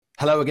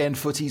Hello again,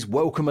 footies.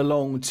 Welcome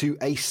along to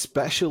a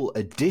special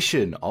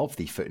edition of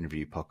the Foot in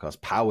Review podcast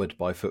powered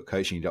by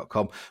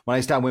footcoaching.com. My name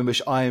is Dan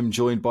Wimbush. I am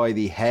joined by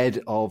the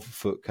head of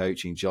foot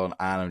coaching, John,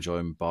 and I'm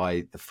joined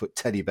by the foot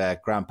teddy bear,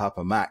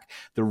 Grandpapa Mac.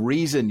 The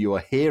reason you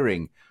are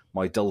hearing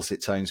my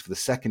dulcet tones for the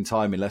second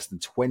time in less than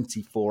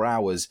 24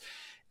 hours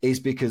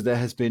is because there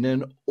has been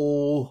an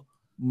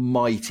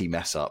almighty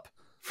mess up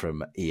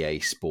from EA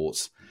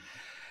Sports.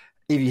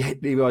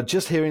 If you are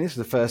just hearing this for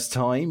the first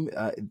time,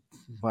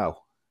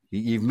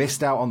 you've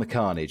missed out on the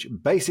carnage.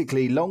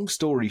 Basically, long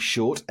story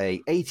short,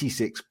 a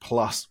 86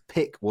 plus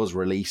pick was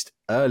released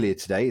earlier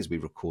today as we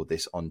record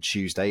this on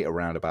Tuesday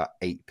around about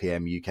 8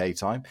 p.m. UK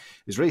time.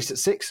 It was released at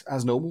 6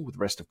 as normal with the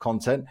rest of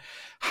content.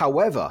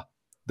 However,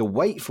 the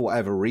wait for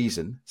whatever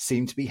reason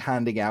seemed to be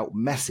handing out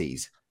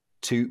Messi's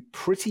to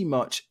pretty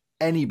much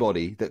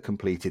anybody that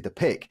completed the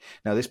pick.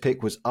 Now, this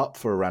pick was up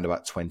for around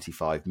about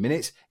 25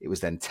 minutes. It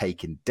was then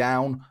taken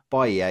down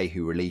by EA,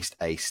 who released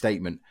a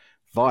statement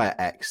via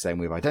X saying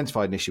we've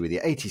identified an issue with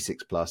the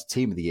 86 plus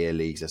Team of the Year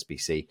Leagues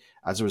SBC.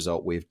 As a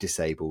result, we've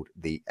disabled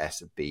the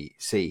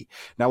SBC.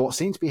 Now, what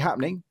seems to be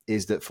happening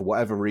is that for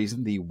whatever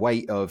reason, the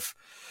weight of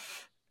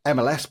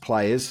MLS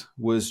players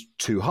was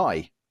too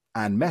high.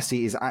 And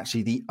Messi is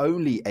actually the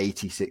only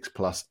 86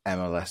 plus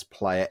MLS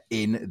player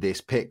in this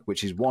pick,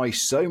 which is why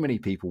so many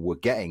people were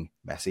getting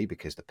Messi,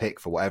 because the pick,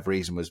 for whatever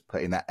reason, was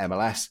putting that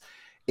MLS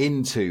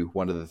into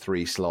one of the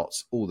three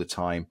slots all the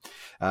time.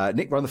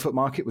 Nick Run the Foot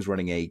Market was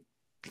running a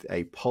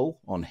poll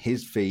on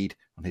his feed,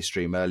 on his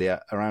stream earlier.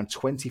 Around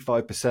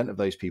 25% of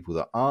those people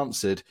that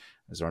answered,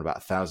 as around about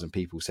 1,000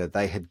 people, said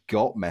they had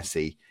got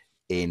Messi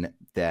in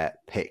their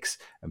picks.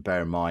 And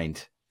bear in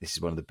mind, this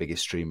is one of the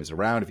biggest streamers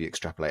around. If you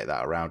extrapolate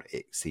that around,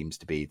 it seems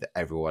to be that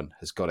everyone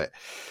has got it.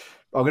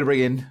 I'm going to bring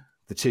in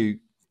the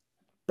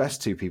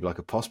best two people I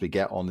could possibly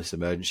get on this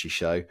emergency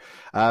show.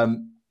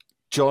 John,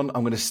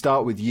 I'm going to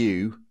start with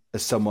you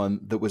as someone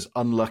that was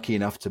unlucky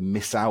enough to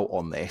miss out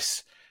on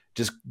this.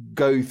 Just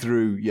go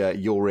through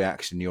your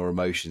reaction, your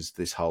emotions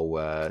to this whole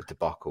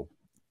debacle.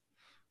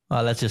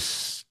 Well, let's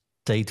just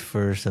state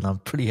first, and I'm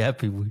pretty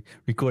happy we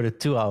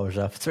recorded 2 hours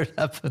after it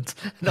happened,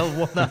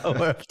 not 1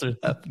 hour after it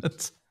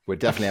happened. We'd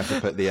definitely have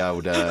to put the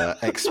old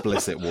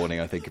explicit warning,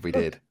 I think, if we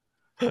did.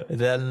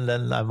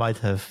 Then I might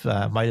have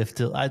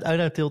tilted. I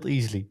don't tilt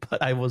easily,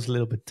 but I was a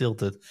little bit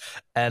tilted.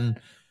 And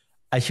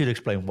I should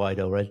explain why,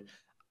 though, right?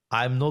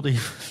 I'm not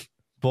even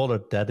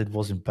bothered that it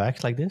was in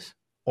packs like this,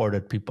 or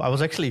that people... I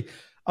was actually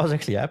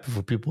happy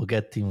for people to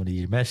get Team of the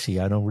Year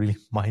Messi. I don't really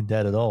mind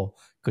that at all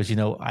because,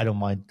 I don't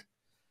mind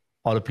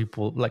other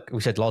people, like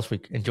we said last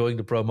week, enjoying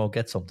the promo,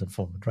 get something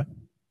from it, right?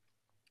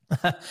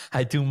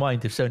 I do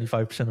mind if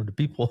 75% of the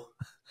people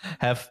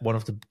have one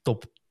of the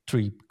top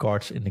 3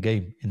 cards in the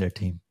game in their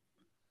team.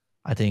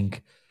 I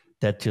think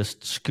that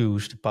just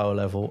skews the power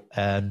level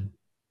and,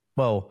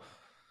 well,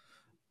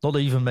 not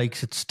even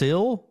makes it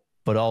still,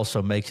 but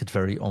also makes it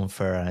very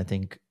unfair. And I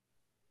think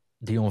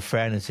the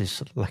unfairness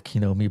is, like,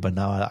 me by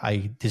now,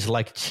 I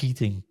dislike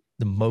cheating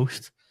the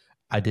most.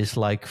 I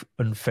dislike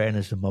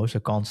unfairness the most. I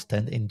can't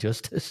stand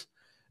injustice.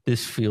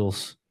 This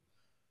feels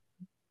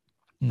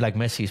like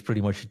Messi is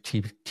pretty much a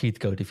cheat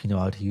code if you know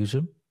how to use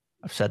him.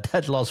 I've said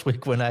that last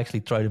week when I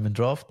actually tried him in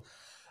draft.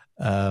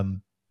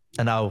 And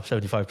now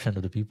 75%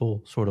 of the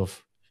people sort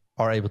of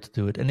are able to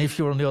do it. And if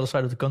you're on the other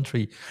side of the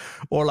country,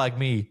 or like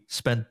me,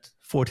 spent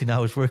 14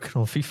 hours working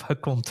on FIFA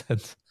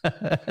content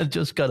and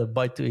just got a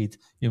bite to eat,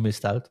 you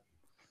missed out.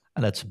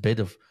 And that's a bit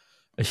of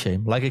a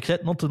shame. Like I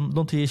said, not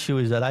the issue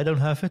is that I don't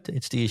have it.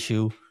 It's the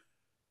issue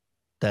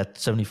that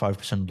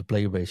 75% of the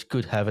player base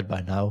could have it by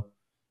now.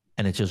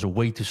 And it's just a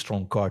way too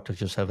strong card to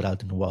just have it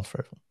out in the wild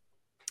forever.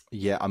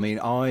 Yeah, I mean,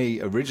 I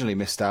originally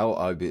missed out.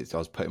 I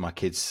was putting my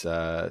kids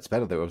to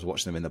bed. I was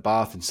watching them in the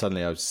bath, and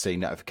suddenly I was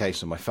seeing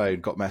notifications on my phone,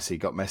 got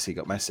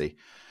Messi.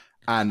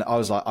 And I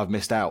was like, I've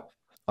missed out.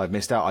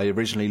 I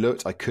originally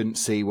looked. I couldn't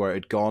see where it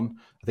had gone.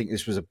 I think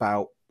this was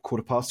about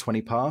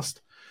 20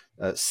 past,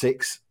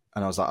 6.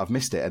 And I was like, I've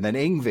missed it. And then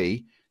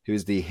Ingvi, who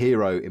is the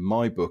hero in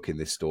my book in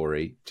this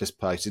story, just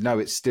posted, no,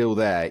 it's still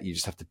there. You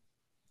just have to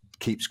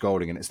keep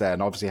scrolling and it's there.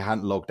 And obviously I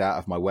hadn't logged out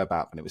of my web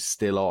app and it was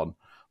still on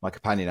my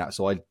companion app.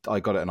 So I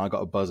got it and I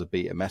got a buzzer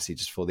beat at Messi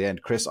just for the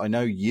end. Chris, I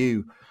know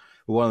you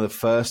were one of the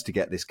first to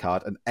get this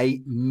card, an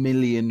 8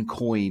 million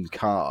coin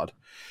card.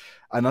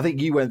 And I think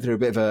you went through a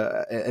bit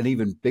of an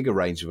even bigger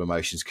range of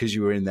emotions because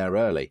you were in there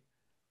early.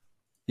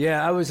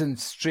 Yeah, I was in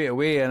straight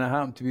away and I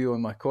happened to be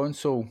on my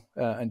console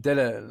and did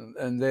it.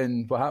 And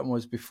then what happened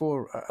was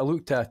before I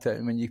looked at it,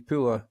 and when you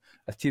pull a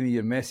Team of the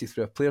Year Messi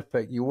through a player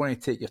pick, you want to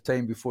take your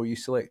time before you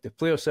select the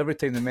player. So every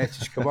time the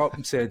message come up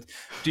and said,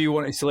 do you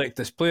want to select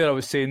this player? I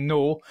was saying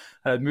no.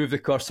 And I'd move the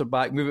cursor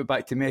back, move it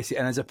back to Messi.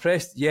 And as I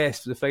pressed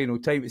yes for the final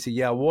time to say,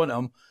 yeah, I want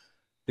him,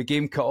 the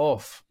game cut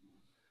off.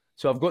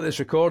 So I've got this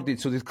recorded.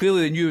 So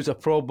clearly they knew it was a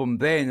problem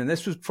then. And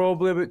this was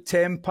probably about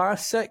 10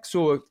 past 6.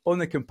 So on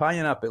the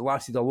companion app, it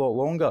lasted a lot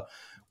longer.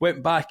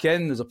 Went back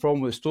in. There's a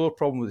problem with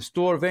the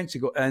store, Eventually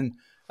got in.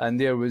 And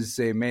there was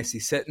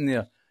Messi sitting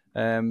there.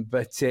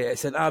 But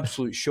it's an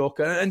absolute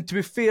shocker. And to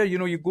be fair,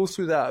 you go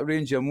through that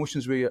range of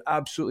emotions where you're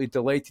absolutely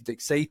delighted,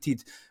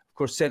 excited. Of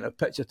course, sent a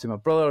picture to my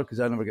brother because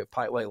I never get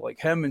packed like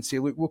him and say,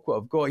 look what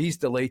I've got. He's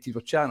delighted.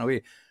 We're chatting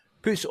away.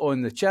 Puts it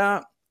on the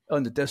chat,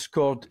 on the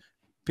Discord,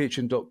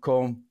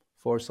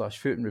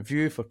 patreon.com/foot and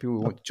review for people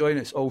who want to join.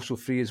 It's also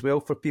free as well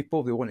for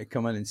people they want to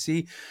come in and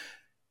see.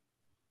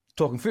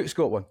 Talking Foot's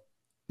got one.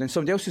 Then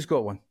somebody else has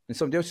got one. And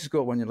somebody else has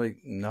got one. You're like,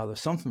 no,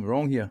 there's something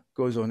wrong here.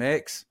 Goes on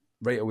X.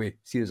 Right away,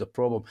 see there's a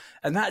problem.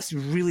 And that's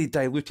really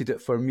diluted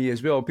it for me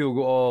as well. People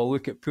go, oh,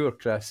 look at poor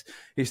Chris.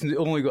 He's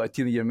only got a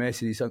Team of the Year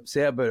Messi. He's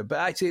upset about it. But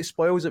actually, it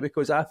spoils it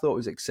because I thought I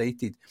was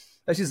excited.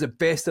 This is the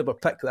best ever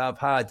pick that I've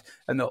had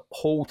in the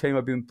whole time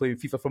I've been playing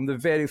FIFA, from the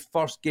very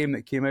first game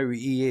that came out with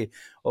EA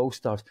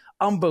All-Stars.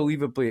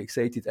 Unbelievably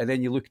excited. And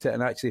then you look at it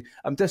and actually,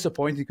 I'm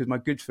disappointed because my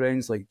good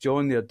friends like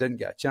John there didn't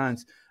get a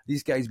chance.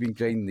 These guys been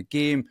grinding the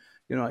game.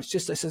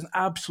 It's an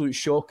absolute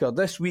shocker.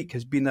 This week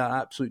has been an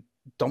absolute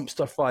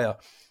dumpster fire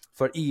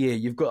for EA.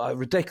 You've got a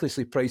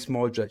ridiculously priced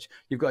Modric.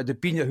 You've got a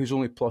Debinha who's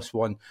only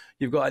 +1.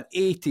 You've got an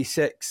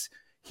 87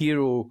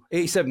 hero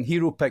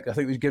pick. I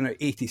think it was giving out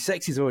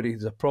 86s already.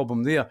 There's a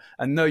problem there.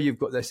 And now you've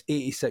got this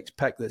 86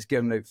 pick that's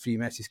giving out free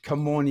Messis.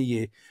 Come on,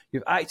 EA.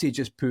 You've actually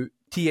just put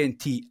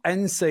TNT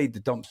inside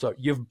the dumpster.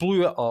 You've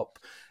blew it up.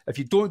 If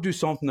you don't do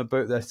something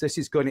about this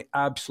is going to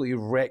absolutely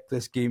wreck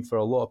this game for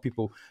a lot of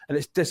people. And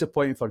it's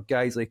disappointing for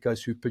guys like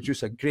us who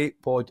produce a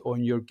great pod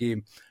on your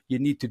game. You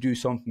need to do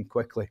something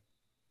quickly.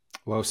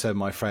 Well said,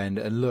 my friend.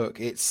 And look,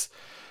 you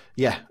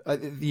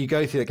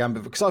go through the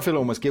gambit because I feel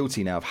almost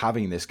guilty now of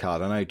having this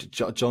card. I know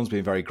John's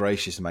been very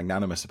gracious and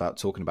magnanimous about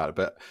talking about it,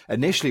 but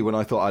initially when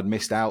I thought I'd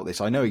missed out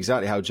this, I know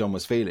exactly how John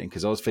was feeling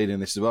because I was feeling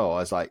this as well. I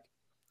was like,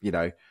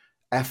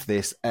 F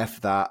this,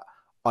 F that.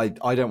 I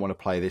don't want to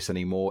play this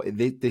anymore.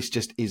 This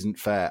just isn't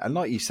fair. And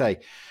like you say,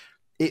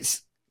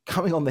 it's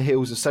coming on the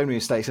heels of so many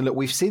mistakes. And look,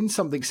 we've seen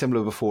something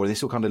similar before, and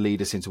this will kind of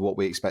lead us into what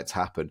we expect to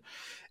happen.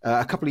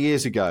 A couple of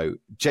years ago,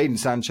 Jadon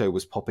Sancho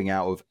was popping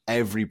out of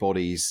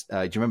everybody's. Do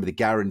you remember the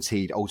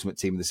guaranteed Ultimate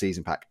Team of the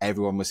Season pack?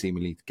 Everyone was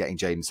seemingly getting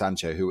Jadon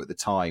Sancho, who at the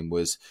time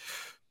was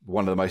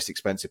one of the most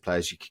expensive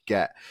players you could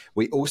get.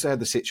 We also had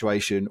the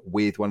situation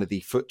with one of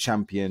the Foot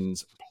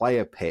Champions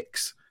player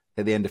picks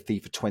at the end of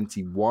FIFA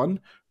 21,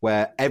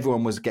 where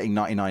everyone was getting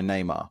 99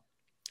 Neymar.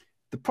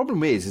 The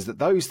problem is that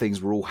those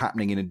things were all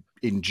happening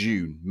in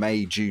June,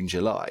 May, June,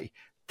 July.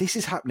 This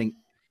is happening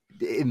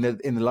in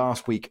the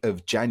last week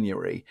of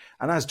January.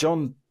 And as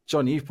John,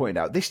 you pointed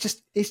out, it's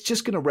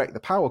just going to wreck the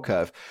power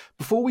curve.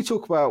 Before we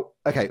talk about,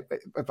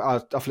 I'll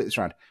flip this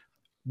around.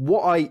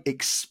 What I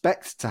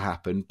expect to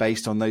happen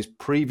based on those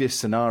previous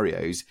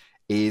scenarios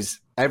is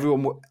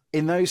everyone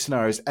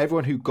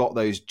who got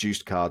those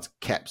juiced cards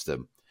kept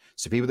them.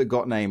 So people that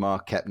got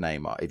Neymar kept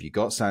Neymar. If you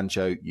got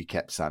Sancho, you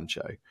kept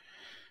Sancho.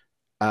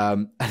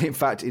 And in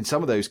fact, in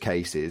some of those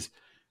cases,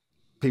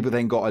 people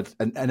then got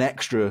an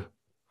extra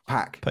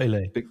pack.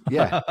 Pele.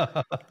 Yeah.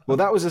 Well,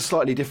 that was a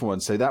slightly different one.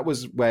 So that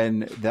was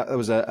when there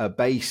was a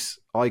base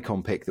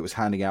icon pick that was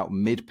handing out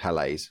mid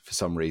Pele's for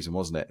some reason,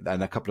 wasn't it?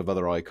 And a couple of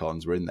other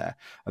icons were in there.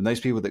 And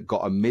those people that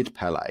got a mid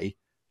Pele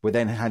were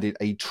then handed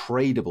a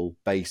tradable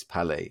base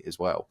Pele as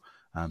well.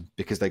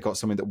 Because they got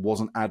something that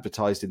wasn't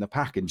advertised in the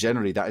pack. And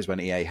generally that is when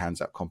EA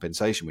hands out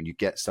compensation, when you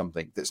get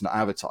something that's not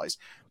advertised.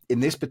 In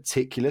this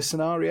particular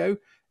scenario,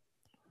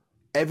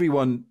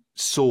 everyone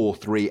saw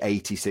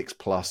 386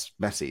 plus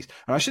Messis.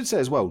 And I should say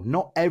as well,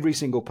 not every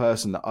single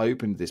person that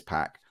opened this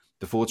pack,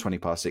 the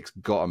 420/6,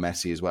 got a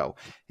Messi as well.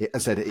 I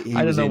said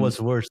I don't know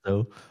what's worse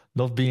though,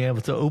 not being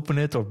able to open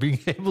it or being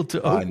able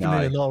to open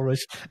it in all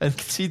rush and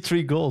see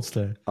 3 goals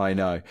there. I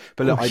know,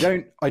 but look,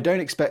 I don't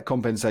expect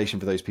compensation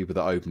for those people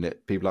that opened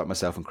it. People like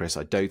myself and Chris,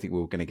 I don't think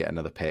we're going to get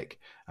another pick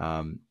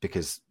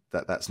because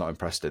that's not in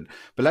precedent.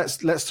 But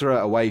let's throw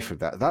it away from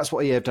that. That's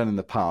what EA have done in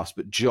the past.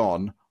 But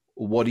John,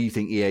 what do you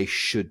think EA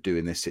should do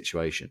in this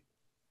situation?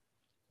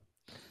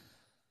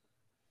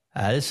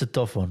 It's a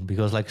tough one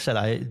because, like I said,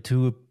 I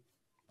do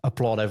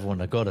applaud everyone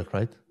that got it,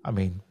 right? I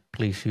mean,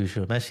 please use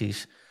your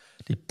Messis.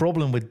 The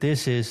problem with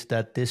this is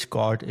that this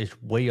card is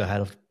way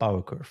ahead of the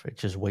power curve.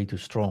 It's just way too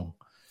strong.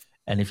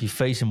 And if you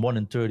face him 1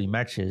 in 30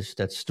 matches,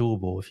 that's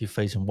doable. If you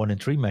face him 1 in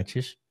 3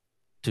 matches,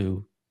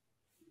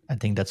 I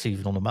think that's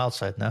even on the mild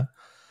side now,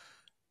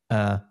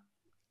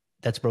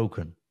 that's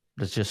broken.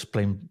 It just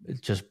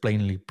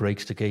plainly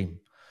breaks the game.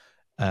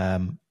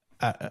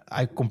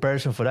 I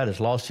comparison for that is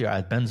last year I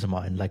had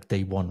Benzema in like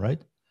day 1,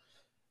 right?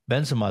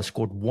 Benzema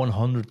scored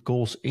 100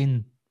 goals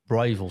in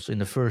Rivals in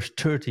the first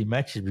 30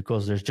 matches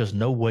because there's just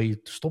no way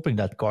stopping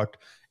that card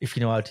if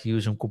you know how to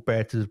use him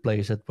compared to the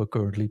players that we're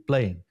currently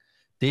playing.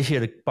 This year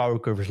the power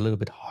curve is a little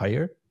bit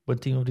higher when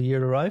Team of the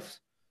Year arrived.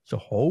 So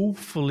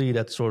hopefully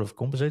that sort of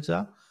compensates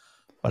that.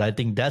 But I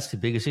think that's the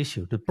biggest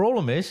issue. The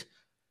problem is,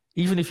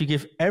 even if you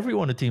give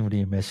everyone a Team of the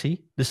Year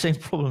Messi, the same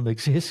problem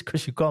exists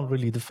because you can't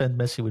really defend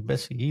Messi with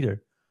Messi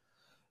either.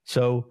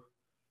 So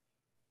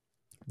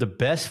the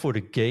best for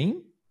the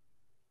game,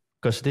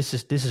 because this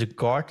is a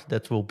card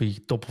that will be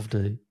top of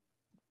the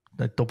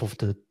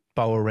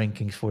power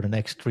rankings for the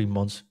next 3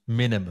 months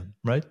minimum,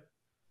 right?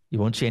 You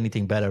won't see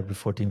anything better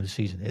before team of the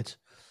season. It's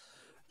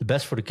the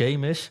best for the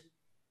game is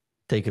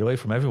take it away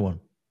from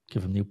everyone,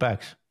 give them new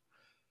packs.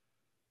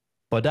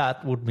 But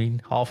that would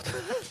mean half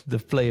the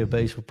player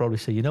base would probably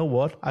say, you know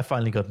what? I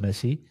finally got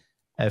Messi.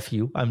 F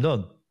you, I'm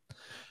done.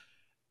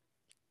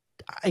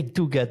 I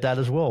do get that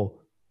as well.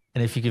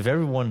 And if you give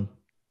everyone,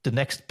 the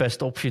next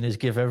best option is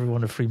give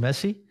everyone a free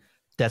Messi,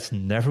 that's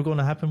never going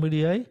to happen with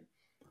EA.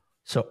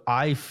 So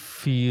I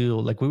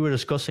feel like we were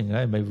discussing,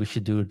 maybe we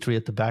should do a 3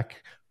 at the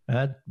back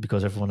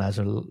because everyone has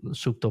a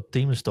souped up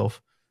team and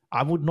stuff.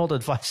 I would not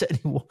advise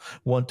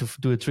anyone to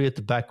do a 3 at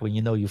the back when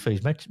you know you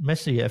face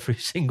Messi every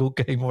single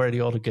game or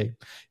any other game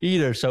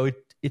either. So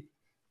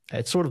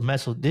it sort of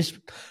messes this.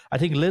 I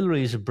think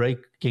literally is a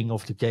breaking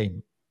of the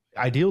game.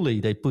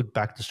 Ideally, they put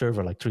back the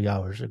server like 3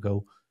 hours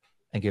ago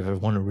and give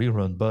everyone a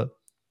rerun, but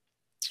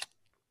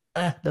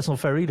that's not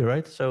fair either,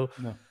 right? So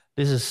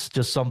This is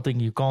just something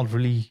you can't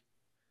really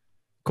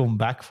come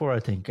back for, I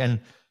think. And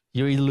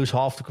you either lose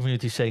half the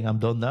community saying I'm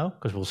done now,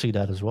 because we'll see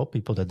that as well.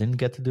 People that didn't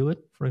get to do it,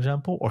 for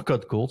example, or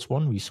got Gold's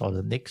one. We saw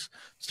the Knicks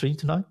stream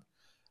tonight.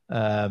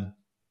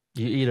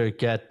 You either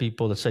get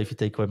people that say if you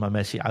take away my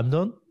Messi, I'm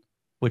done,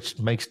 which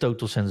makes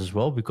total sense as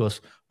well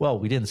because, well,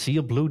 we didn't see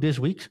a blue this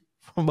week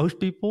for most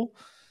people.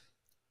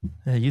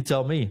 You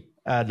tell me.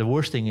 The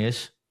worst thing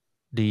is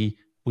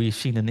we've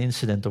seen an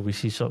incident, or we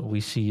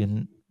see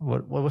in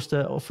what was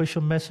the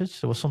official message?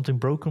 There was something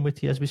broken with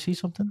the SBC.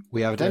 Something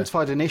we have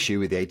identified an issue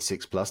with the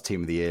 86 plus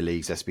Team of the Year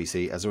League's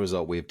SBC. As a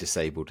result, we have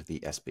disabled the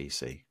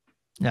SBC.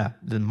 Yeah,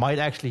 there might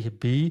actually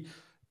be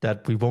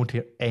that we won't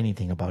hear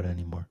anything about it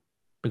anymore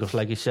because,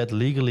 like you said,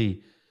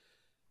 legally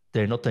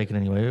they're not taking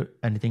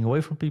anything away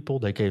from people.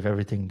 They gave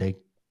everything they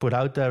put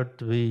out there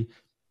to be.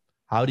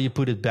 How do you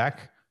put it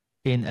back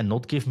in and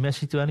not give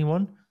Messi to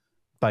anyone?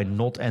 By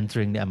not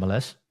entering the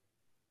MLS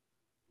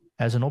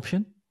as an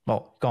option.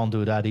 Well, can't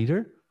do that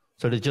either.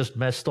 So they just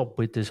messed up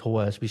with this whole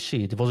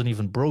SBC. It wasn't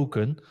even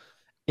broken.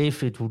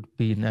 If it would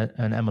be an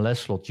MLS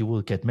slot, you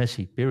will get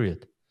Messi,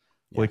 period.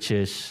 Yeah. Which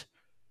is,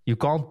 you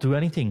can't do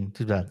anything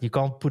to that. You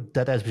can't put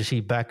that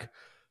SBC back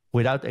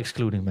without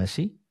excluding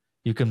Messi.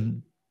 You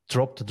can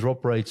drop the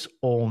drop rates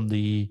on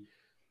the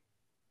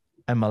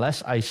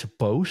MLS, I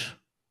suppose.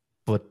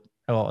 But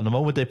the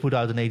moment they put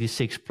out an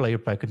 86 player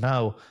pack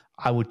now,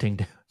 I would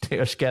think they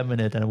are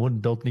scamming it, and I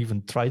don't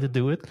even try to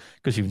do it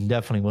because you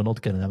definitely will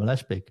not get an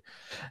MLS pick.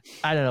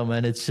 I don't know,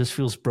 man. It just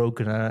feels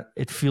broken.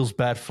 It feels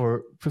bad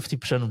for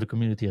 50% of the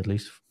community, at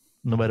least,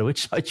 no matter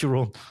which side you're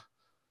on.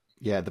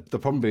 Yeah, the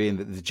problem being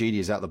that the genie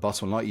is at the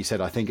bottom. And like you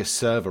said, I think a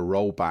server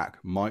rollback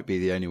might be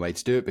the only way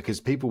to do it because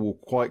people will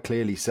quite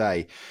clearly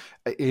say,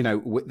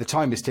 the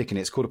time is ticking.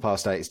 It's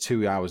 8:15. It's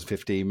 2 hours,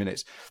 15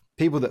 minutes.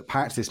 People that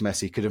packed this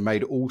Messi could have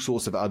made all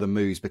sorts of other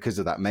moves because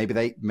of that.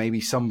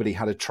 Maybe somebody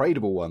had a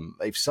tradable one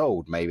they've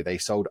sold. Maybe they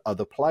sold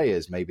other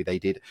players. Maybe they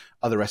did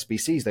other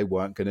SBCs they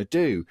weren't going to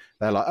do.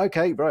 They're like,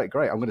 okay, right,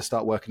 great. I'm going to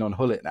start working on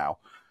Hullet now.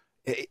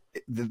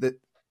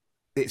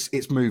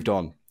 It's moved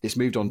on. It's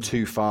moved on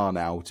too far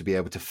now to be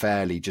able to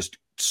fairly just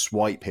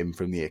swipe him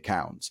from the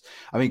accounts.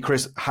 I mean,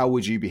 Chris, how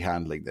would you be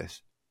handling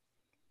this?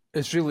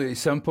 It's really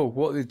simple.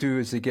 What they do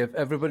is they give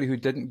everybody who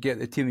didn't get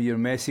the Team of the Year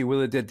Messi,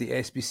 whether they did the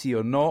SBC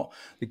or not,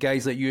 the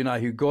guys like you and I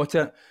who got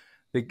it,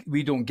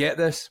 we don't get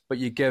this, but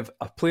you give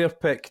a player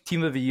pick,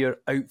 Team of the Year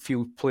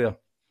outfield player.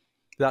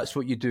 That's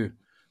what you do.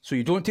 So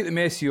you don't take the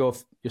Messi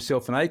off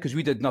yourself and I because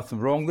we did nothing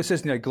wrong. This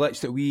isn't a glitch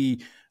that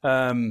we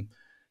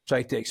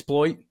tried to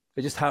exploit.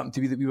 It just happened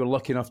to be that we were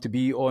lucky enough to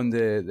be on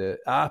the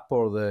app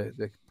or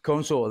the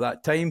console at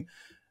that time.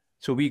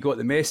 So we got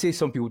the Messi.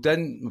 Some people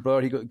didn't. My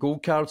brother, he got the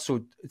gold card,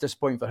 so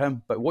disappointing for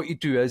him. But what you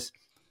do is,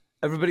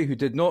 everybody who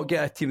did not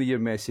get a Team of the Year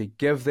Messi,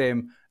 give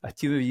them a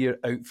Team of the Year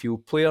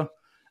outfield player.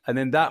 And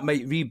then that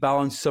might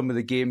rebalance some of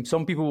the game.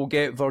 Some people will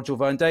get Virgil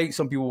van Dijk.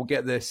 Some people will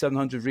get the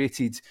 700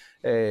 rated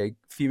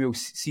female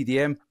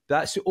CDM.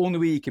 That's the only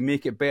way you can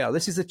make it better.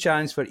 This is a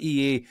chance for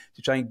EA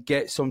to try and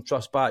get some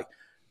trust back.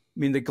 I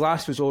mean, the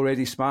glass was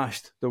already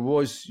smashed. There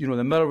was,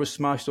 the mirror was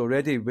smashed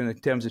already in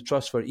terms of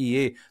trust for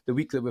EA. The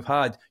week that we've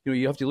had,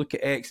 you have to look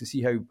at X and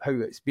see how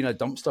it's been a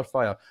dumpster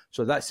fire.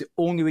 So that's the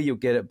only way you'll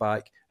get it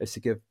back is to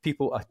give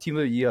people a Team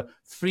of the Year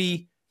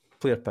free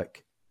player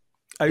pick.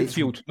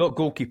 Outfield, not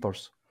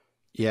goalkeepers.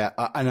 Yeah,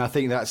 and I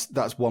think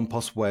that's one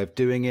possible way of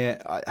doing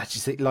it. I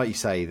just think, like you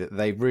say, that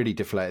they've really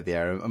deflated the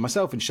air. And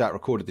myself and Shat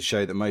recorded the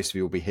show that most of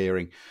you will be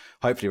hearing,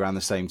 hopefully around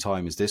the same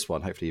time as this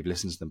one. Hopefully you've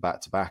listened to them back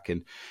to back.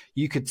 And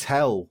you could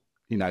tell,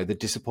 the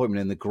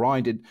disappointment in the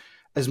grind. And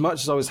as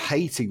much as I was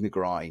hating the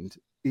grind,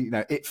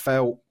 it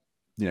felt,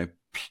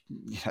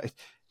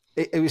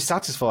 it was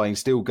satisfying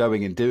still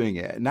going and doing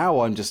it. Now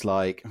I'm just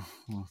like,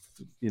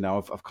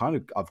 I've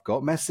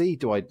got Messi.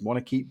 Do I want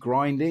to keep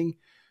grinding?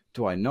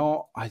 Do I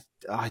not? I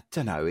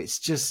don't know. It's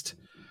just,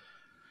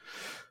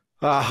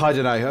 I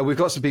don't know. We've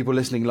got some people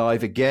listening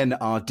live. Again,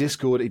 our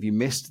Discord, if you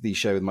missed the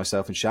show with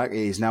myself and Shaq, it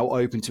is now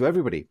open to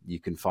everybody. You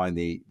can find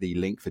the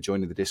link for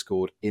joining the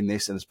Discord in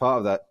this. And as part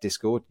of that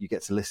Discord, you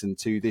get to listen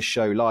to this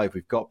show live.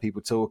 We've got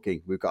people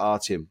talking. We've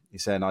got Artyom.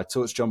 He's saying, I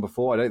talked to John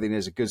before. I don't think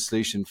there's a good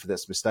solution for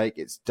this mistake.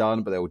 It's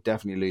done, but they will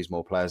definitely lose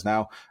more players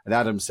now. And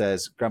Adam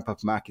says, Grandpa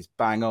Mac is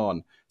bang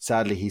on.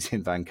 Sadly, he's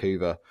in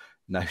Vancouver.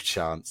 No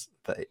chance.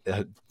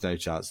 No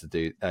chance to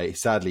do.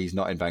 Sadly, he's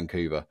not in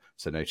Vancouver,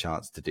 so no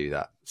chance to do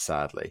that.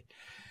 Sadly,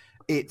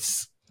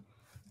 it's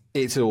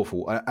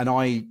awful, and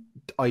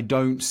I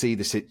don't see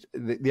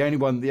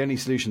the only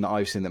solution that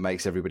I've seen that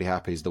makes everybody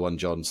happy is the one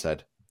John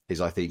said. Is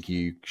I think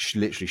you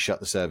literally shut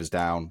the servers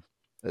down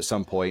at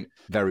some point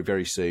very,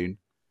 very soon,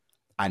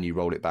 and you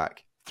roll it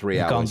back 3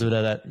 hours. You can't do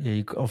that.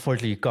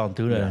 Unfortunately, you can't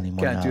do that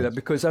anymore. Can't do that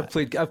because I've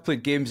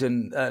played games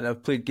and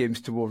I've played games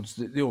towards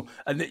you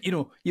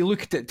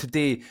look at it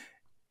today.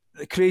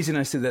 The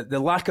craziness of the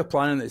lack of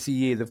planning that's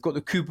EA. They've got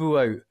the Kubo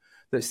out.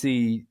 That's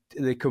the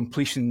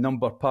completion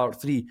number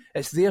part 3.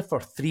 It's there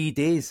for 3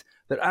 days.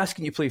 They're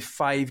asking you to play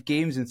 5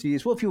 games in 3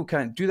 days. What if people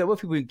can't do that? What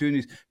if people are doing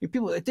this? It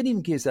didn't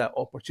even give us that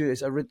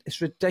opportunity.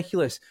 It's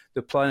ridiculous,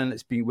 the planning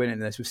that's being went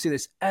into this. We say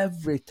this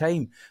every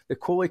time. The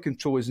quality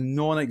control is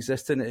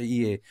non-existent at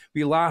EA.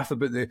 We laugh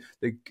about I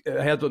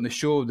heard on the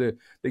show, the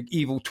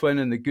evil twin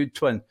and the good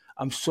twin.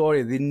 I'm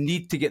sorry, they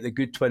need to get the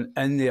good twin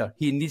in there.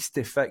 He needs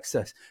to fix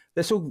this.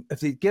 If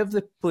they give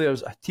the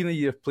players a Team of the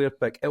Year player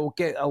pick, it will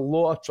get a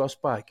lot of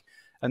trust back.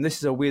 And this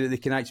is a way that they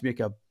can actually make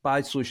a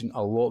bad solution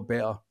a lot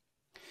better.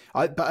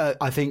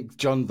 I think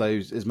John, though,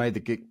 has made the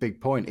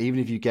big point. Even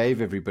if you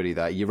gave everybody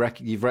that, you've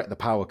wrecked the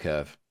power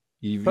curve.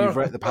 You've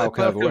wrecked the power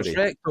curve already.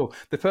 Wrecked, though.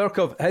 The power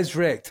curve is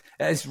wrecked.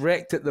 It is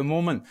wrecked at the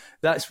moment.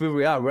 That's where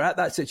we are. We're at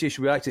that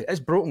situation where it's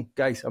broken,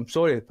 guys. I'm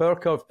sorry. The power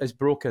curve is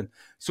broken.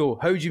 So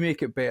how do you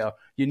make it better?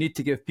 You need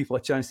to give people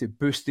a chance to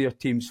boost their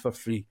teams for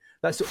free.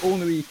 That's the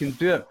only way you can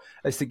do it,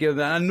 is to give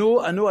them. I know,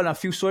 and I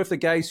feel sorry for the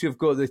guys who have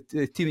got the Team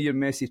of the Year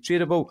Messi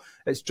tradable.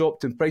 It's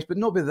dropped in price, but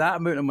not by that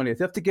amount of money. If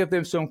you have to give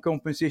them some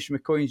compensation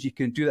with coins, you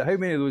can do that. How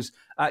many of those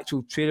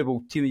actual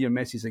tradable Team of the Year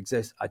Messis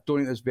exist? I don't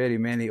think there's very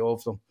many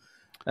of them.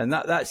 And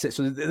that's it.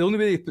 So the only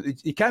way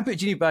you can't put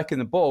Genie back in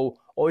the ball.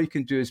 All you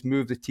can do is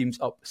move the teams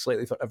up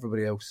slightly for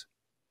everybody else.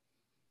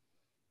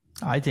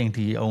 I think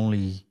the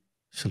only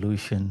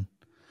solution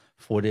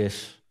for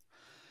this,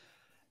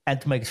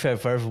 and to make it fair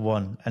for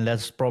everyone, and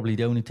that's probably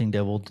the only thing they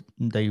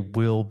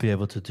will be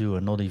able to do,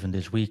 and not even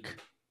this week,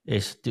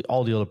 is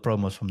all the other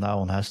promos from now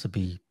on has to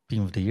be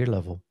Team of the Year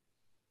level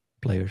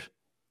players.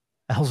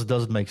 Else it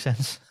doesn't make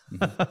sense.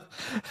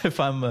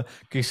 Mm-hmm.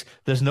 Because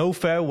there's no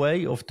fair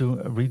way of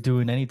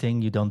redoing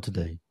anything you've done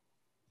today.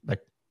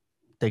 Like,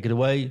 take it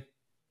away,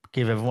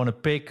 give everyone a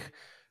pick.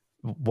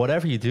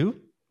 Whatever you do,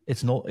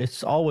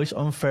 it's always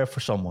unfair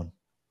for someone,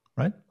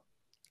 right?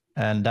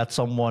 And that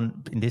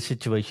someone in this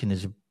situation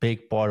is a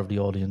big part of the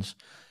audience.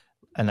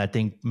 And I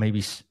think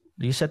maybe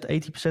you said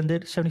 80%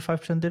 did it,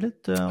 75% did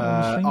it on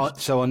the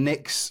streams? So on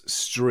Nick's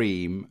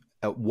stream,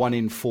 1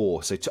 in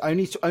 4. So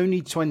only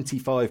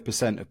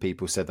 25% of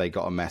people said they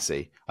got a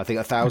Messi. I think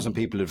 1,000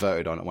 people had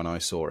voted on it when I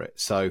saw it.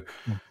 So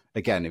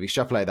again, if you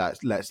extrapolate that,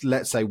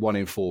 let's say 1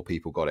 in 4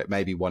 people got it,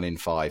 maybe 1 in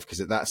 5, because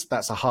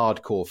that's a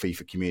hardcore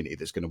FIFA community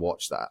that's going to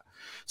watch that.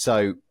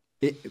 So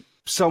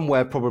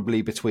somewhere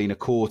probably between a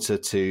quarter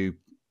to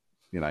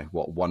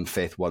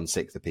 1/5,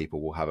 1/6 of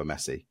people will have a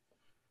Messi.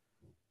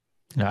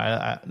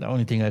 Yeah, the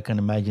only thing I can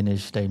imagine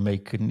is they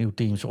make new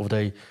teams, or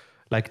the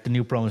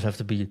new promos have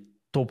to be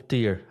top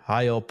tier,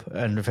 high up,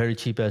 and very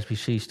cheap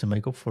SBCs to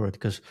make up for it,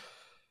 because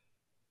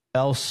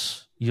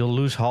else you'll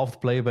lose half the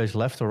player base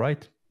left or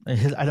right.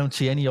 I don't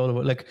see any other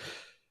way. Like,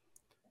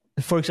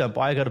 for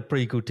example, I got a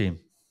pretty good team,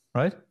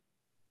 right?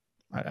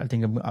 I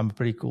think I'm a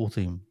pretty cool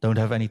team. Don't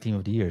have any Team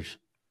of the Years.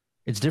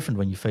 It's different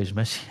when you face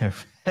Messi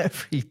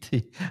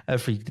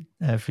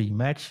every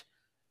match.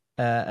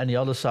 And the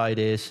other side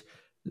is,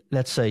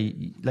 let's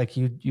say, like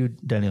you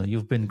Daniel,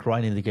 you've been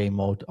grinding the game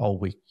mode all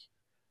week.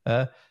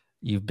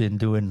 You've been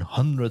doing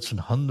hundreds and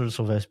hundreds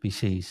of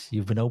SBCs.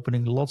 You've been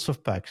opening lots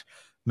of packs.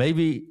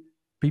 Maybe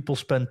people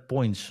spend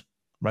points,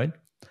 right?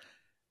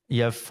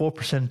 You have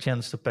 4%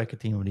 chance to pack a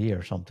Team of the Year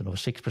or something, or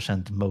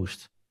 6% the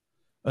most.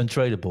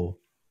 Untradeable.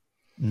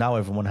 Now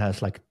everyone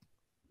has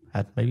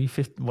had maybe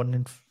 1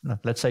 in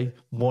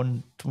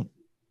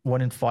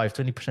 5,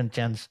 20%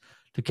 chance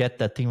to get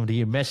that Team of the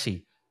Year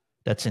Messi.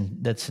 That's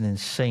an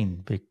insane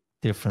big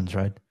difference,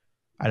 right?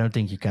 I don't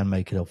think you can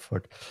make it up for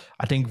it.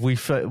 I think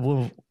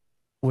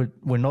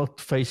we're not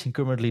facing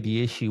currently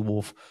the issue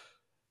of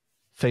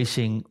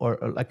facing or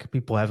like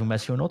people having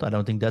Messi or not. I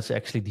don't think that's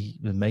actually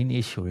the main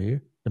issue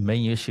here. The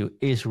main issue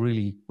is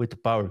really with the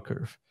power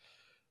curve.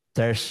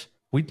 A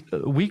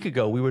week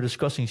ago, we were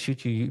discussing,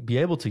 should you be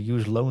able to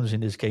use loans in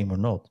this game or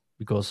not?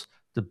 Because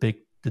the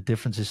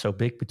difference is so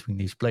big between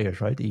these players,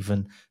 right?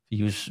 Even if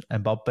you use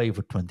Mbappe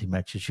for 20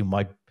 matches, you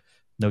might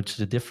notice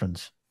the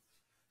difference.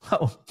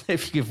 Well,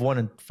 if you give 1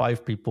 in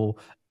 5 people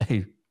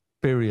a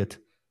period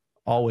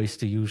always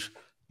to use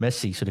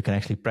Messi so they can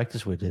actually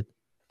practice with it,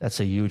 that's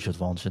a huge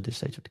advance at this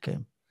stage of the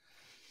game.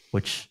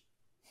 which,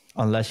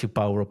 unless you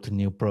power up the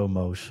new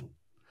promos,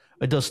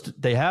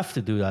 they have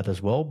to do that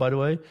as well, by the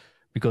way,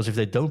 because if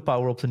they don't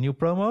power up the new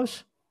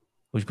promos,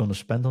 who's going to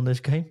spend on this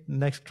game in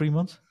the next 3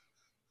 months?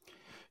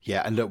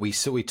 Yeah, and look, we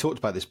talked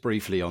about this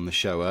briefly on the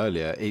show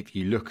earlier. If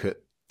you look at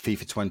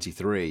FIFA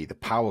 23, the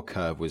power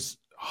curve was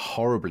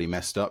horribly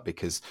messed up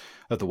because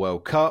of the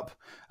World Cup.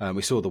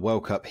 We saw the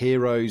World Cup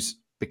heroes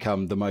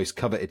become the most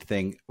coveted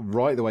thing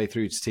right the way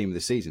through to Team of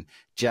the Season.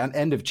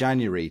 End of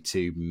January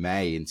to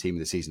May in Team of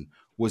the Season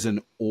was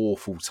an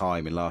awful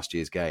time in last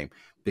year's game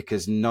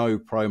because no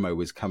promo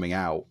was coming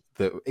out.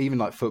 That even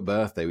like Foot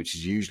Birthday, which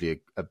is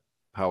usually a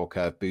power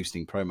curve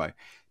boosting promo,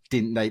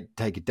 didn't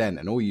take a dent,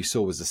 and all you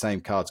saw was the same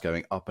cards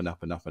going up and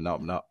up and up and up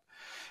and up.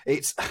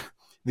 It's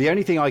the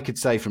only thing I could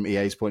say from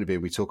EA's point of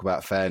view. We talk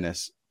about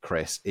fairness,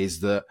 Chris,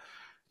 is that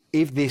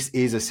if this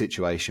is a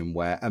situation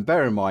where, and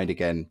bear in mind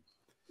again,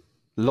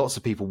 lots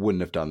of people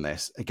wouldn't have done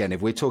this. Again,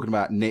 if we're talking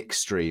about Nick's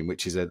stream,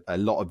 which is a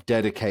lot of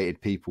dedicated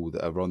people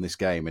that are on this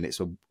game, and it's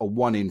a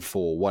 1 in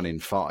 4, 1 in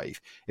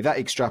 5, if that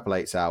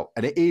extrapolates out,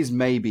 and it is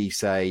maybe,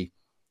 say,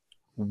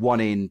 1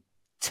 in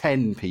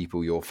 10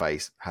 people your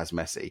face has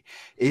Messi,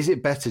 is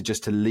it better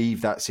just to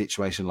leave that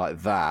situation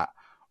like that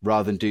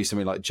rather than do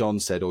something like John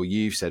said or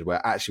you've said where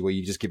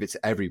you just give it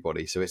to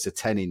everybody, so it's a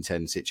 10 in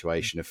 10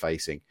 situation of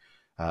facing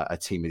a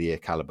Team of the Year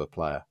caliber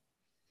player?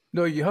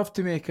 No, you have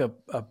to make a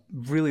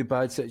really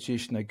bad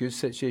situation a good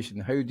situation.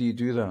 How do you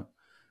do that?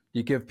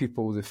 You give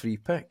people the free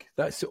pick.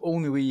 That's the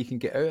only way you can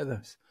get out of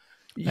this.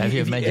 Have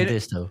you mentioned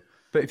this, though?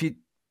 But if you...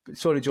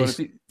 Sorry, John.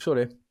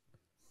 Sorry.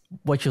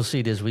 What you'll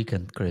see this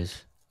weekend,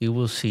 Chris, you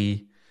will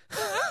see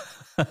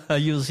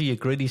you'll see a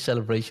gritty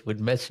celebration with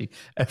Messi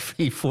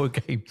every 4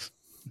 games.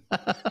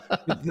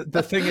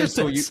 The thing is,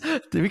 so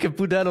we can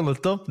put that on the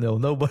thumbnail.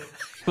 Nobody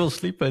will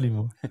sleep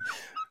anymore.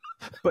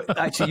 But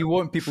actually, you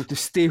want people to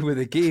stay with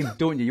the game,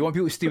 don't you? You want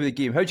people to stay with the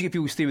game. How do you get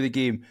people to stay with the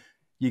game?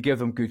 You give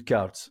them good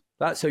cards.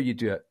 That's how you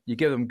do it. You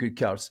give them good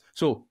cards.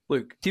 So,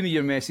 look, Team of the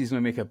Year Messi is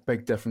going to make a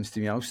big difference to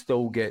me. I'll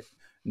still get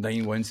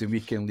 9 wins in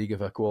weekend league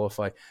if I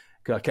qualify,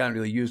 because I can't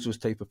really use those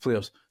type of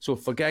players. So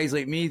for guys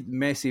like me,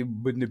 Messi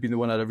wouldn't have been the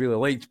one I'd have really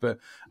liked, but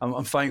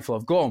I'm thankful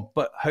I've got him.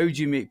 But how do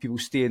you make people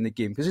stay in the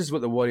game? Because this is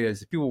what the worry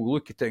is. People will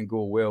look at it and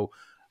go, well,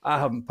 I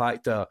haven't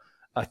packed a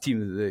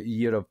Team of the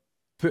Year. I've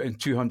put in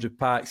 200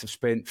 packs. I've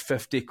spent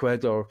 50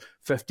 quid or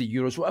 50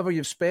 euros, whatever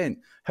you've spent.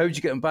 How do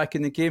you get them back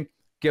in the game?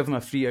 Give them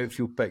a free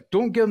outfield pick.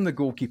 Don't give them the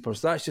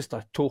goalkeepers. That's just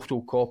a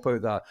total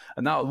cop-out, that.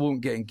 And that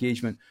won't get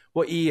engagement.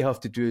 What EA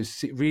have to do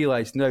is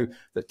realise now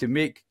that to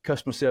make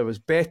customer service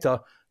better,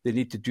 they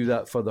need to do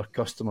that for their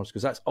customers,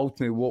 because that's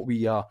ultimately what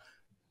we are.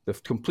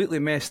 They've completely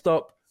messed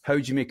up. How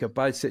do you make a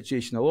bad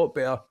situation a lot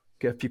better?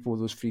 Give people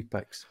those free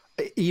picks.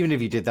 Even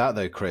if you did that,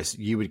 though, Chris,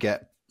 you would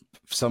get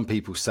some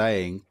people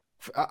saying,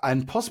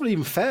 and possibly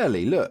even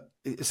fairly, look,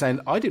 saying,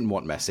 I didn't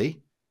want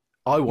Messi.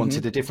 I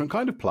wanted a different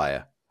kind of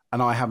player.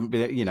 And I haven't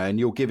been, and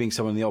you're giving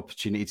someone the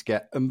opportunity to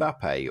get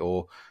Mbappe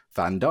or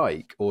Van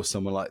Dijk or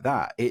someone like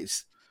that.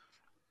 It's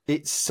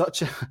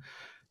such a,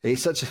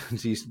 as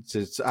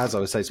I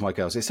would say to my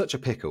girls, it's such a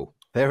pickle.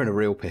 They're in a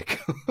real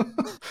pickle.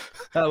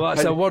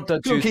 That's a word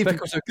that choose.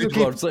 Pickles are good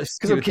words.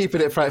 Because I'm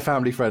keeping it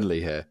family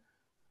friendly here.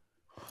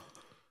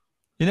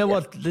 You know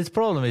what? This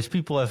problem is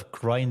people have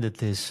grinded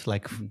this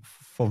like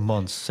for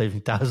months,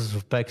 saving thousands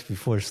of packs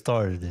before it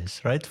started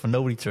this, right? For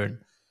no return.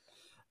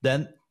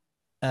 Then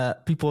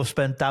people have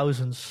spent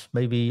thousands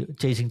maybe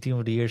chasing Team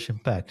of the Years in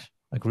packs,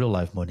 like real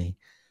life money.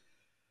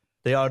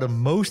 They are the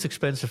most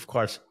expensive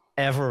cards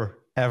ever,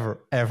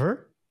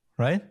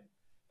 right?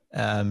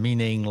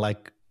 Meaning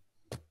like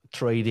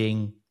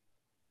trading,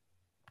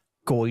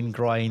 coin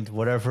grind,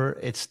 whatever.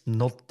 It's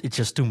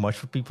just too much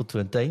for people to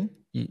attain.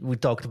 We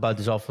talked about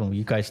this often.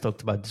 You guys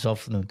talked about this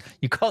often.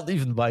 You can't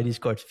even buy these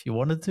cards if you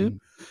wanted to.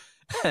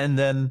 And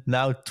then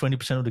now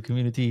 20% of the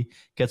community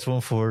gets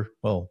one for,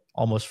 well,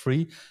 almost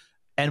free.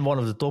 And one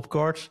of the top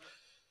cards.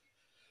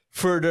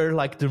 Further,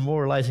 like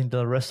demoralizing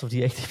the rest of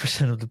the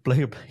 80% of the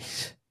player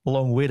base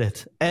along with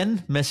it.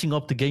 And messing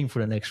up the game for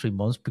the next 3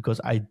 months,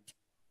 because I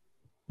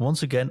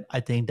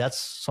think that's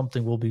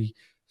something we'll be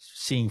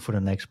seeing for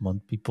the next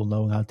month. People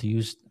knowing how to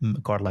use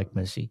a card like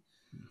Messi.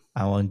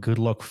 And good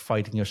luck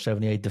fighting your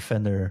 78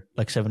 defender,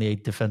 like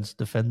 78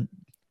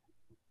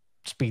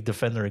 speed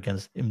defender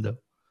against him, though.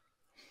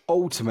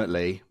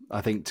 Ultimately,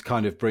 I think to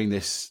kind of bring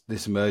this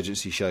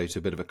emergency show to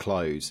a bit of a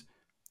close,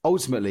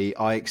 ultimately,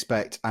 I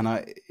expect, and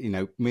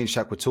me and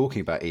Shaq were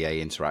talking about EA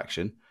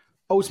interaction.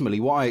 Ultimately,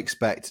 what I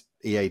expect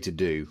EA to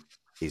do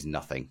is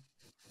nothing.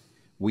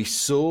 We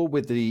saw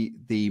with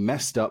the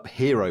messed up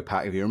hero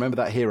pack, if you remember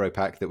that hero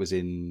pack that was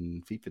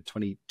in FIFA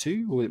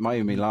 22, or it might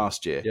have been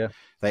last year. Yeah.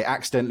 They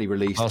accidentally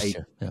released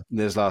a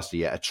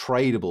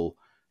tradable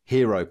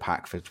hero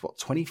pack for what,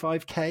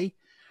 25k?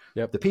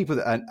 Yep. The people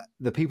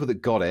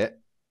that got it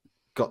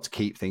got to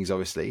keep things,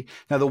 obviously.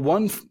 Now, the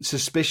one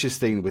suspicious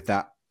thing with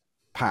that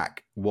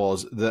pack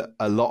was that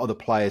a lot of the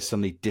players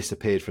suddenly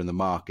disappeared from the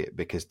market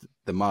because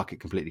the market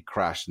completely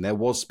crashed, and there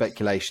was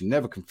speculation,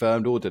 never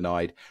confirmed or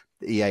denied,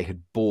 that EA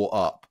had bought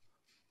up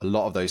a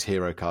lot of those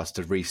hero cards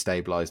to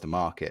restabilize the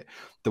market.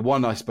 The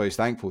one, I suppose,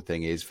 thankful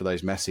thing is for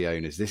those Messi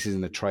owners, this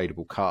isn't a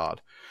tradable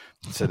card.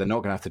 So they're not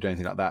going to have to do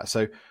anything like that.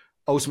 So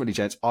ultimately,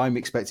 gents, I'm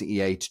expecting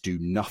EA to do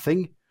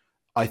nothing.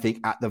 I think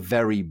at the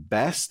very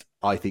best,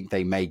 I think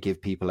they may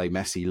give people a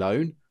Messi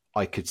loan.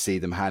 I could see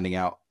them handing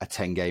out a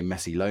 10-game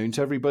Messi loan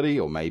to everybody,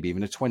 or maybe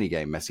even a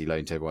 20-game Messi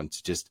loan to everyone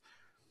to just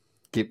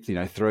give,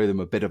 throw them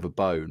a bit of a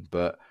bone.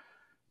 But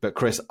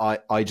Chris,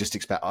 I just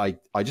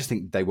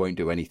think they won't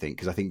do anything,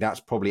 because I think that's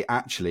probably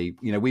actually,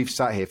 we've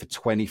sat here for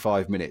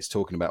 25 minutes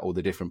talking about all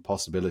the different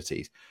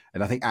possibilities.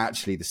 And I think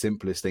actually the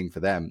simplest thing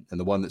for them, and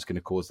the one that's going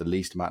to cause the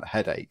least amount of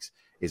headaches,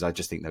 is I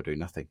just think they'll do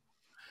nothing.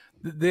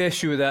 The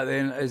issue with that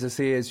then, as I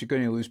say, is you're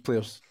going to lose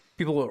players.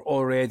 People are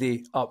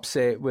already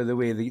upset with the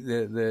way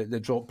the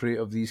drop rate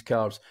of these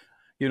cards.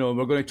 We're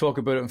going to talk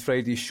about it on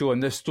Friday's show,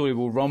 and this story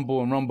will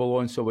rumble and rumble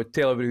on. So I would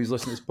tell everybody who's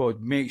listening to this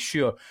pod, make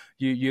sure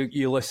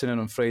you listen in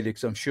on Friday,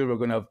 because I'm sure we're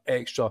going to have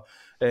extra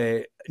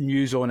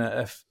news on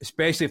it.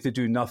 Especially if they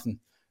do nothing,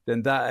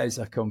 then that is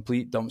a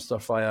complete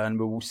dumpster fire, and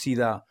we will see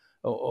that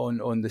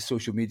on the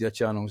social media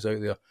channels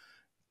out there.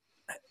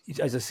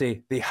 As I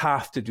say, they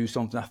have to do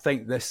something. I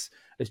think this,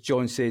 as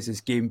John says,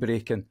 is game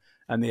breaking,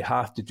 and they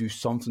have to do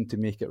something to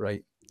make it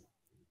right.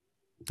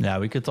 Yeah,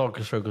 we could talk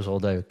in circles all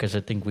day, because I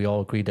think we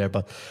all agree there.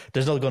 But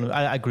there's not going to.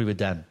 I agree with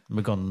Dan.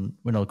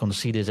 We're not going to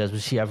see this as we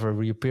see ever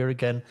reappear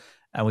again,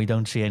 and we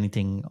don't see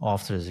anything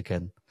after this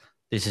again.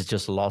 This is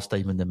just the last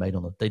statement they made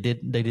on it. They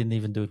didn't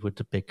even do it with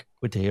the pick,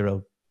 with the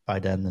hero by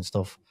then and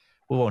stuff.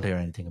 We won't hear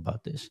anything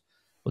about this.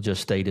 We'll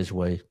just stay this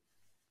way.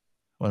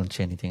 We won't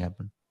see anything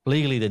happen.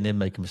 Legally, they didn't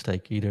make a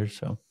mistake either.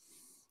 So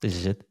this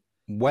is it.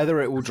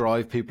 Whether it will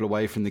drive people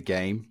away from the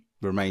game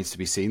remains to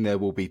be seen. There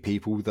will be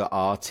people that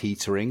are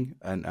teetering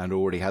and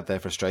already had their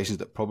frustrations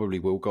that probably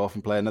will go off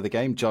and play another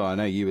game. John, I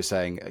know you were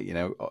saying,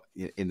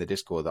 in the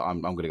Discord that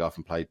I'm going to go off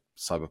and play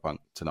Cyberpunk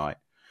tonight.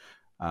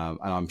 And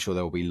I'm sure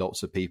there will be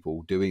lots of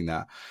people doing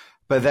that.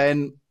 But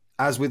then,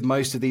 as with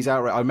most of these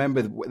outrage, I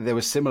remember there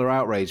was similar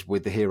outrage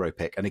with the hero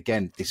pick. And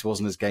again, this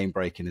wasn't as game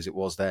breaking as it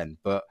was then,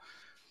 but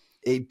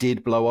it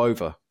did blow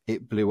over.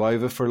 It blew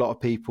over for a lot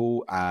of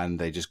people, and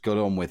they just got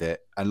on with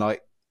it. And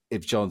like,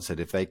 if John said,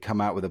 if they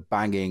come out with a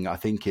banging, I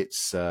think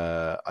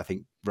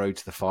Road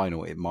to the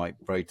Final, it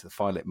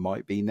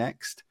might be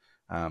next.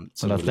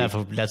 So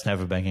that's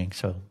never banging,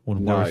 so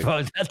wouldn't worry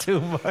about that too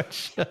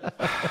much.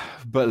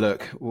 But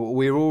look,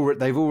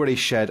 they've already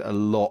shed a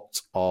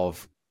lot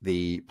of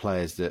the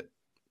players that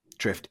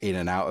drift in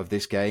and out of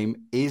this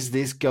game. Is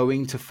this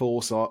going to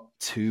force up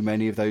too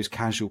many of those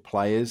casual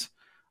players?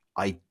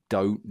 I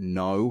don't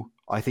know.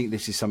 I think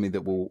this is something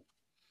that will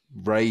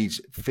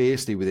rage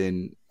fiercely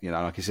within,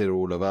 I consider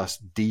all of us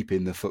deep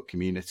in the foot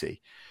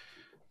community.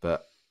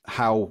 But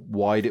how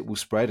wide it will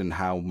spread and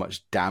how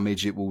much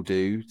damage it will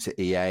do to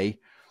EA,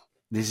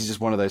 this is just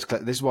one of those.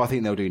 This is why I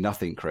think they'll do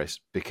nothing, Chris,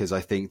 because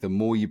I think the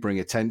more you bring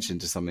attention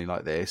to something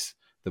like this,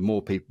 the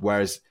more people.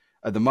 Whereas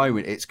at the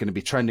moment, it's going to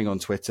be trending on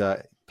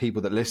Twitter.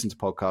 People that listen to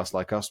podcasts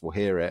like us will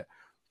hear it,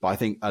 but I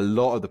think a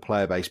lot of the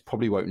player base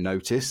probably won't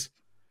notice,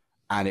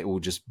 and it will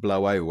just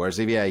blow over. Whereas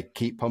if EA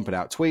keep pumping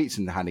out tweets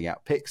and handing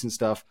out picks and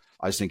stuff,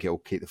 I just think it will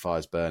keep the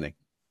fires burning.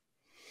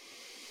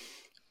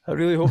 I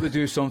really hope they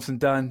do something,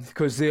 Dan,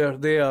 because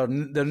their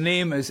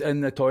name is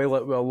in the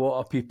toilet with a lot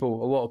of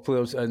people, a lot of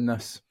players in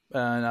this,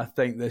 and I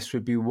think this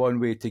would be one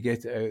way to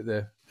get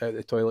it out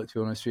the toilet, to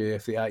be honest with you,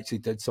 if they actually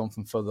did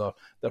something for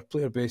their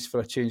player base for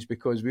a change,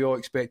 because we all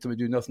expect them to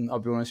do nothing. I'll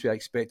be honest with you, I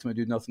expect them to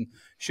do nothing.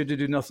 Should they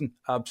do nothing?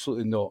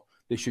 Absolutely not.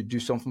 They should do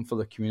something for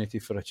the community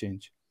for a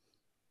change.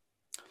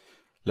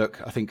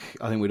 Look, I think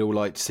we'd all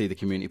like to see the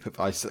community put.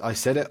 I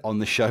said it on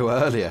the show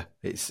earlier.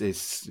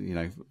 It's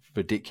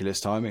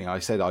ridiculous timing. I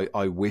said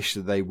I wish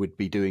that they would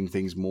be doing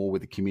things more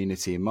with the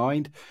community in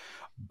mind,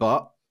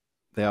 but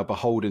they are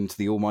beholden to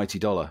the almighty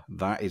dollar.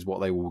 That is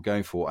what they will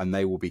go for, and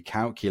they will be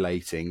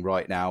calculating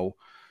right now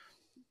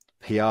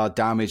PR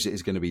damage that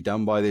is going to be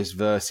done by this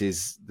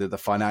versus the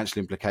financial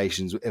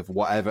implications of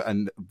whatever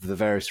and the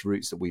various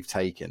routes that we've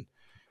taken.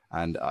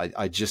 And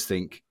I just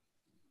think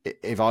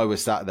if I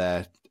was sat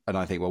there and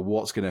I think, well,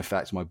 what's going to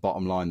affect my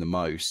bottom line the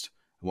most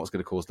and what's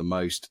going to cause the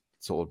most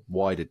sort of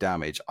wider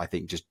damage, I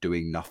think just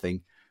doing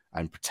nothing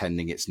and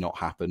pretending it's not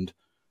happened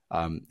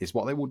is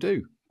what they will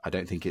do. I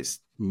don't think it's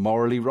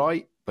morally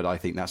right, but I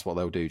think that's what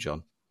they'll do,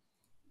 John.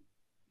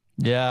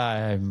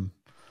 Yeah,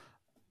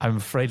 I'm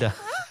afraid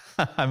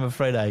I'm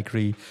afraid I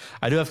agree.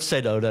 I do have to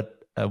say though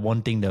that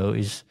one thing though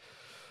is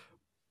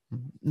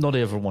not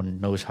everyone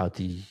knows how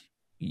to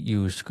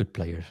use good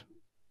players,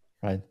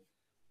 right?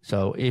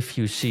 So if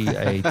you see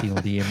a team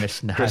of the year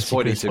missing, Chris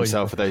pointed to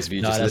himself for those of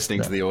you just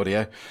listening to the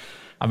audio.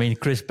 I mean,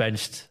 Chris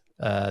benched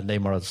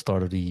Neymar at the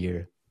start of the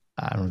year.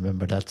 I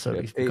remember that,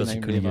 so because he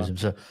couldn't use him.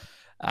 So,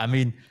 I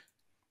mean,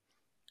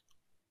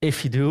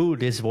 if you do,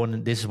 this is one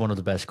of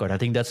the best cards. I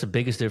think that's the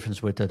biggest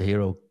difference with the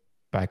hero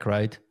pack,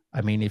 right?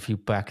 I mean, if you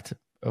packed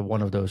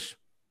one of those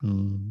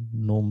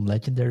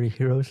non-legendary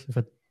heroes, if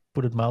I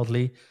put it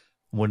mildly,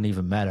 wouldn't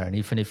even matter. And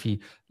even if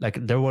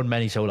there weren't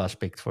many Zolas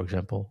picked, for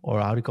example,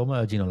 or how do you call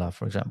them, Ginola,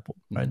 for example,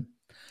 right?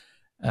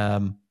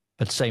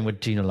 But same with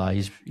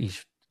Ginola.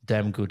 He's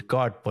damn good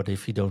guard, but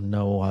if you don't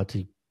know how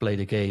to play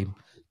the game,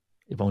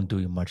 it won't do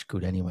you much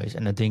good anyways.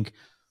 And I think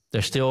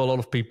there's still a lot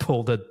of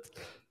people that,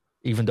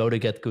 even though they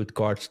get good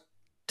guards,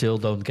 still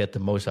don't get the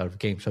most out of the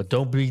game. So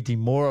don't be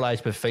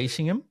demoralized by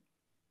facing him.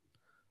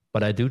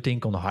 But I do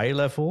think on the higher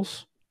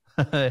levels,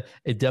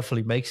 it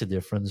definitely makes a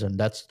difference. And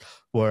that's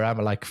where I'm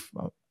like,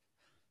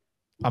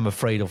 I'm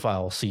afraid of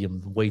I'll see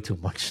him way too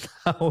much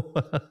now.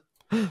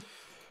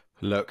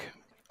 Look,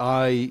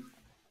 I'll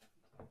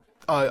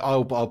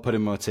put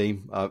him on my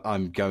team.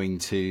 I'm going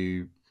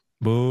to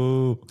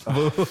Boo.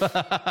 Boo.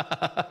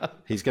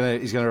 He's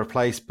gonna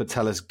replace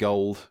Patelis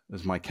Gold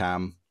as my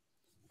cam,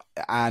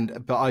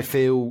 but I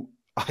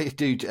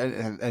do,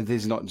 and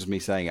this is not just me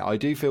saying it. I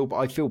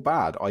feel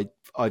bad.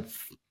 I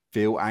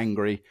feel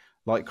angry.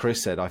 Like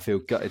Chris said, I feel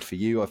gutted for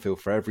you. I feel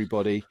for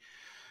everybody.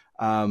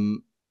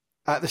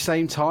 At the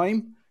same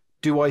time,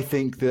 do I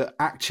think that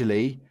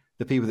actually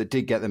the people that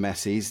did get the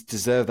Messis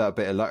deserve that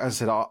bit of luck?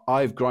 As I said,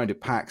 I've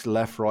grinded packs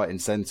left, right,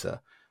 and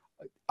centre.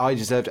 I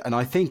deserved, and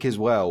I think as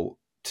well,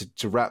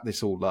 to wrap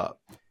this all up,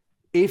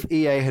 if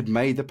EA had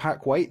made the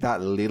pack weight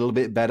that little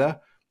bit better,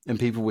 and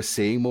people were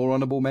seeing more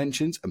honourable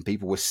mentions, and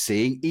people were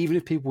seeing, even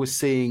if people were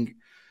seeing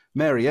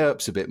Mary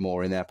Earps a bit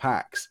more in their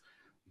packs,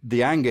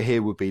 the anger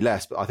here would be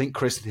less. But I think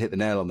Chris hit the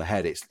nail on the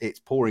head. It's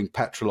pouring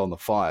petrol on the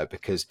fire,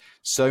 because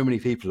so many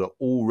people are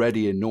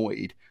already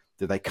annoyed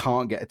that they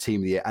can't get a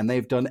team of the year, and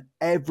they've done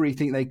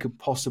everything they could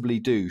possibly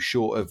do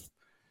short of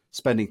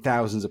spending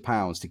thousands of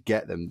pounds to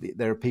get them.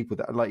 There are people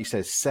that, like you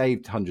said,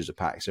 saved hundreds of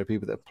packs. There are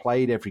people that have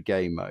played every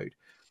game mode,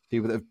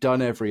 people that have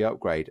done every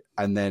upgrade,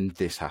 and then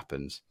this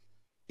happens.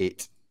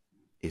 It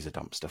is a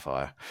dumpster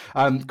fire.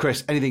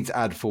 Chris, anything to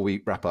add before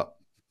we wrap up?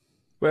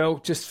 Well,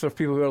 just for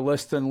people who are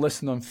listening,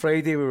 listen on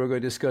Friday, we were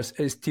going to discuss,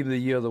 is Team of the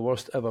Year the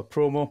worst ever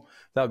promo?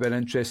 That'll be an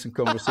interesting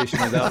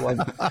conversation with that one.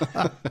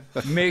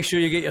 Make sure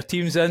you get your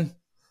teams in.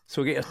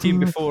 So get your team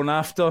before and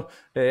after.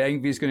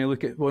 Ingvi's going to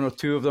look at one or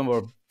two of them,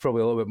 or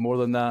probably a little bit more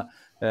than that.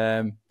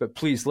 But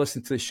please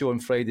listen to the show on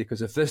Friday,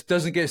 because if this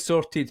doesn't get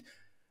sorted,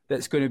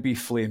 it's going to be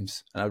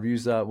flames. And I've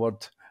used that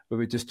word when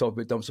we just talked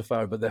about dumpster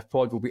fire, but the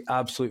pod will be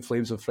absolute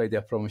flames on Friday,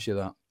 I promise you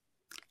that.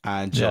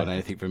 And John,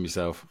 anything from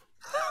yourself?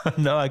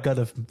 No, I got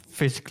to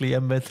physically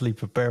and mentally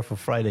prepare for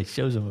Friday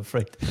shows, I'm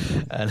afraid.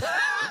 And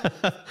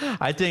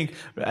I think,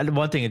 and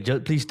one thing,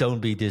 please don't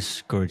be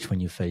discouraged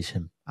when you face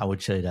him. I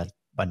would say that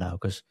by now,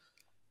 because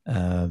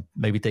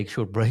maybe take a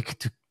short break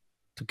to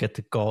get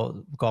the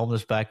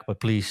calmness back. But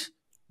please,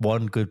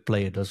 one good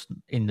player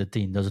in the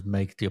team doesn't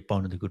make the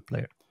opponent a good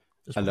player.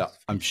 And look,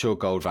 I'm sure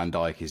Gold Van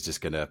Dijk is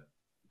just going to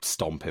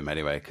stomp him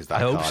anyway, because I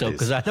hope so,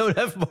 because I don't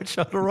have much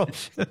other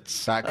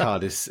options. That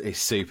card is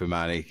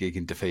Superman. He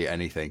can defeat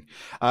anything.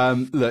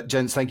 Look,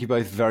 gents, thank you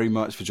both very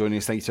much for joining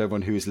us. Thank you to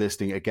everyone who is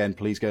listening. Again,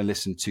 please go and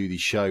listen to the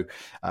show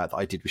that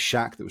I did with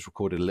Shaq that was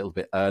recorded a little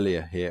bit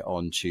earlier here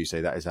on Tuesday.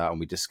 That is out, and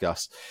we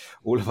discussed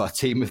all of our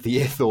Team of the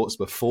Year thoughts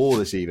before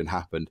this even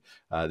happened.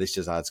 This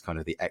just adds kind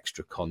of the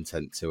extra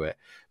content to it.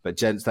 But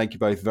gents, thank you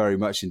both very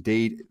much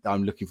indeed.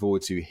 I'm looking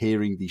forward to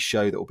hearing the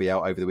show that will be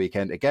out over the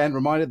weekend. Again,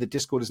 reminder, the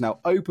Discord is now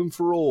open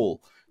for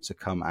all. So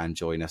come and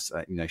join us,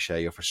 share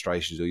your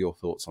frustrations or your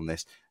thoughts on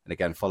this. And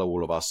again, follow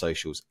all of our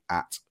socials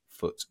at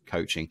Foot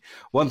Coaching.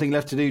 One thing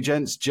left to do,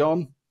 gents.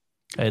 John?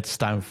 It's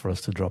time for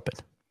us to drop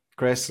it.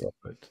 Chris? Drop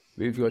it.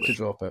 We've got to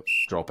drop it.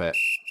 Drop it.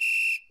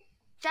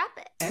 Drop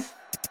it.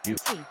 F-U.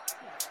 T.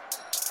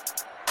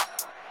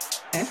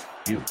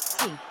 F-U.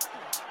 T.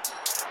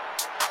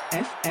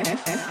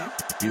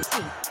 F-F-F-U.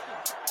 T.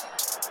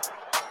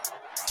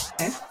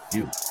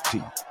 F-U.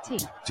 T.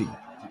 T. T.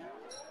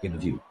 In the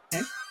view.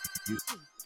 F-U.